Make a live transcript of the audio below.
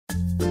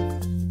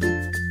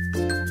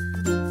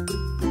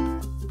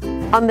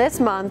On this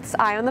month's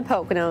Eye on the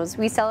Poconos,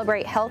 we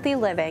celebrate healthy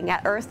living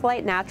at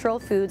Earthlight Natural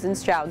Foods in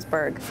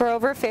Stroudsburg. For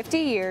over 50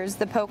 years,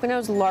 the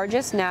Poconos'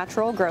 largest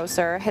natural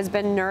grocer has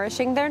been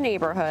nourishing their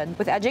neighborhood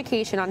with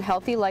education on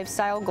healthy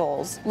lifestyle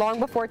goals, long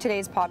before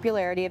today's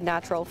popularity of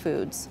natural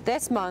foods.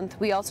 This month,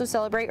 we also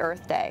celebrate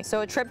Earth Day,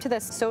 so a trip to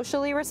this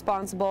socially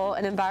responsible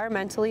and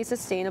environmentally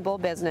sustainable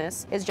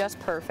business is just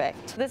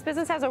perfect. This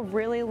business has a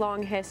really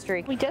long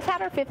history. We just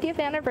had our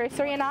 50th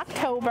anniversary in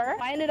October.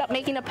 I ended up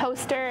making a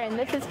poster, and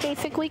this is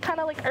basically kind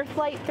of like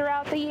Earthlight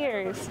throughout the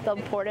years. The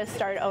Portas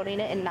started owning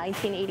it in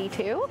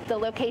 1982. The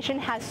location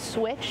has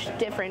switched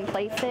different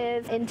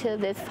places into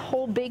this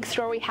whole big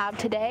store we have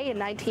today in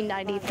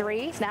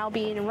 1993. It's now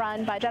being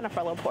run by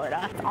Jennifer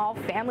Laporta. It's all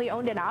family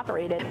owned and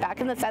operated. Back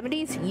in the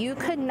 70s, you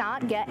could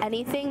not get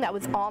anything that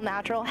was all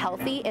natural,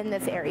 healthy in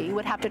this area. You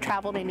would have to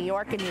travel to New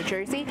York and New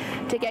Jersey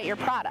to get your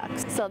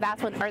products. So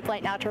that's when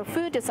Earthlight Natural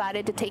Food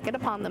decided to take it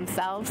upon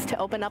themselves to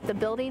open up the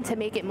building to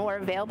make it more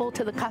available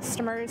to the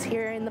customers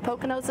here in the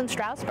Poconos and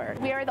Stroudsburg.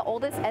 We are the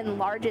oldest and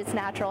largest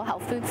natural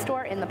health food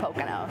store in the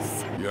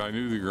Poconos. Yeah, I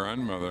knew the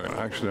grandmother.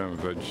 Actually, I'm a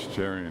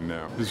vegetarian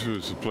now. This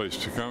was the place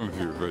to come if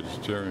you're a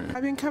vegetarian.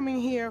 I've been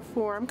coming here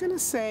for, I'm going to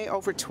say,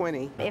 over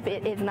 20. If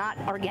it is not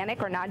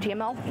organic or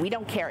non-GMO, we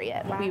don't carry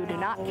it. Wow. We do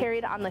not carry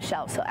it on the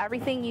shelf. So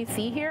everything you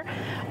see here,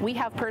 we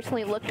have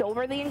personally looked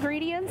over the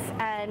ingredients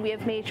and we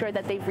have made sure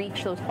that they've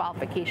reached those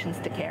qualifications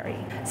to carry.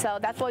 So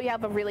that's why we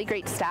have a really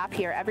great staff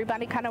here.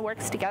 Everybody kind of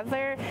works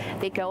together.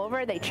 They go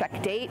over, they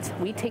check dates.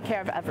 We take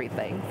care of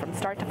everything from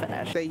start to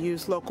finish. They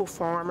use local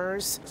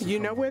farmers. You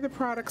know where the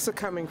products are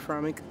coming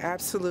from,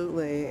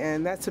 absolutely,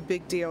 and that's a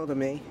big deal to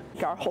me.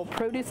 Our whole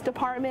produce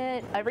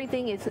department,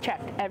 everything is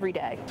checked every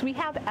day. So we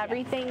have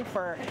everything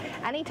for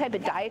any type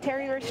of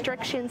dietary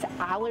restrictions,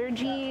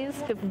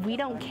 allergies. If we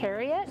don't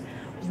carry it,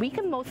 we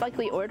can most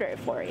likely order it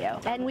for you.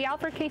 And we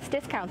offer case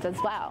discounts as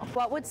well.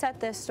 What would set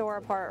this store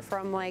apart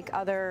from like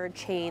other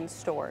chain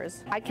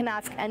stores? I can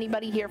ask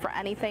anybody here for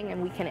anything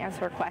and we can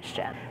answer a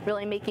question,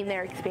 really making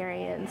their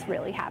experience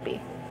really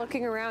happy.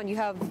 Looking around, you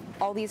have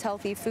all these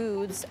healthy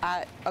foods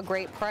at a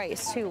great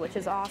price too, which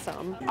is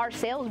awesome. Our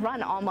sales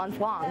run all month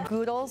long.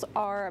 Goodles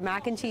are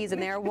mac and cheese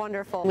and they are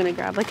wonderful. I'm gonna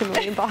grab like a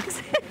million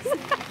boxes.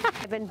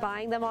 I've been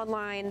buying them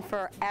online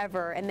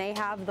forever and they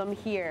have them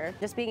here.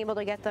 Just being able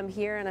to get them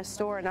here in a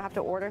store and not have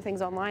to order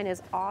things online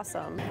is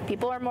awesome.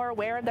 People are more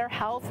aware of their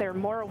health. They're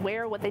more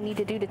aware of what they need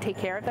to do to take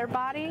care of their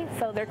body.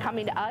 So they're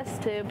coming to us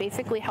to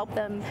basically help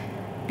them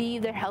be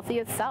their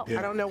healthiest self. Yeah.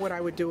 I don't know what I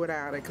would do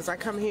without it because I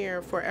come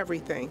here for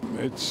everything.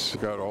 It's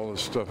got all the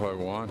stuff I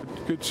want.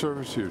 Good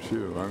service here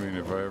too. I mean,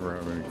 if I ever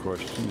have any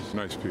questions,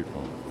 nice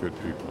people, good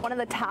people. One of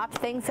the top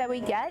things that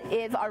we get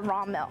is our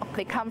raw milk.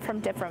 They come from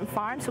different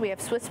farms. So we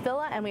have Swiss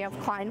Villa and we have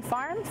Klein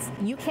Farms.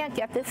 You can't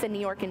get this in New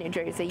York and New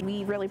Jersey.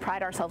 We really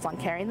pride ourselves on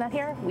carrying that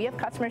here. We have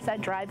customers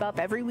that drive up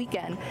every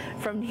weekend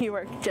from New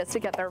York just to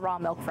get their raw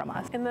milk from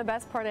us. And the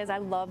best part is I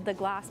love the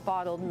glass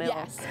bottled milk.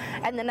 Yes.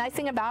 And the nice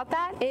thing about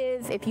that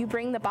is if you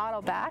bring the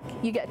bottle back,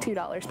 you get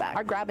 $2 back.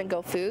 Our grab and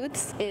go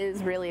foods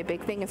is really a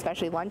big thing,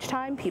 especially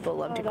lunchtime. People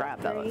love to grab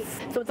those.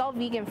 So it's all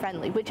vegan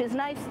friendly, which is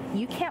nice.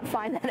 You can't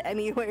find that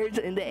anywhere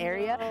in the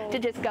area to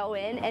just go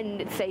in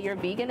and say you're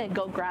vegan and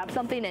go grab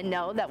something and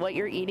know that what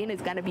you're eating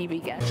is going to be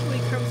vegan. It actually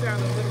comes out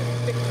a little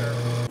thicker.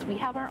 We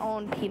have our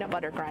own peanut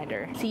butter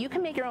grinder, so you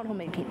can make your own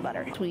homemade peanut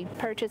butter. We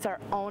purchase our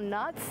own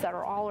nuts that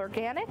are all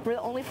organic. We're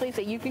the only place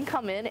that you can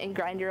come in and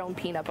grind your own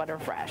peanut butter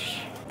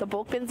fresh. The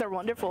bulk bins are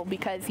wonderful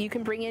because you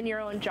can bring in your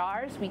own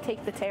jars. We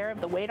take the tear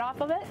of the weight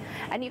off of it,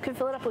 and you can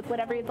fill it up with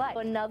whatever you'd like.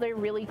 Another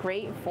really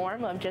great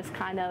form of just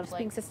kind of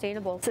being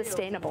sustainable.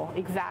 Sustainable,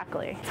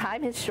 exactly.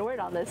 Time is short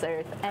on this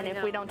earth, and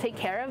if we don't take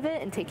care of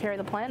it and take care of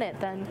the planet,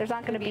 then there's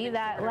not going to be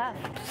that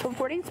left.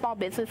 Supporting small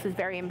business is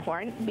very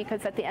important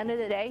because at the end of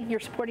the day,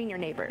 you're supporting your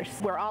neighbors.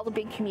 We're all a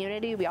big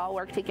community. We all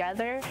work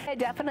together. I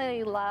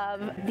definitely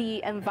love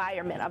the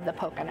environment of the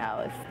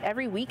Poconos.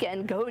 Every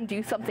weekend, go and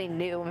do something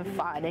new and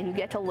fun, and you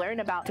get to learn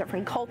about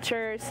different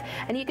cultures,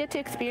 and you get to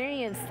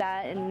experience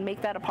that and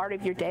make that a part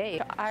of your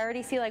day. I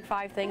already see like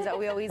 5 things that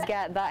we always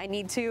get that I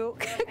need to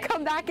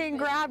come back and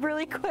grab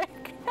really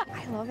quick.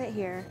 I love it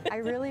here. I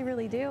really,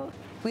 really do.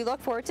 We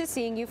look forward to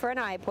seeing you for an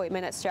eye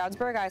appointment at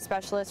Stroudsburg Eye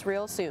Specialist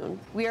real soon.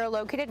 We are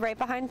located right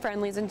behind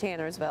Friendly's in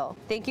Tannersville.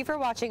 Thank you for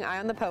watching Eye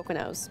on the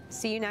Poconos.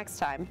 See you next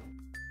time.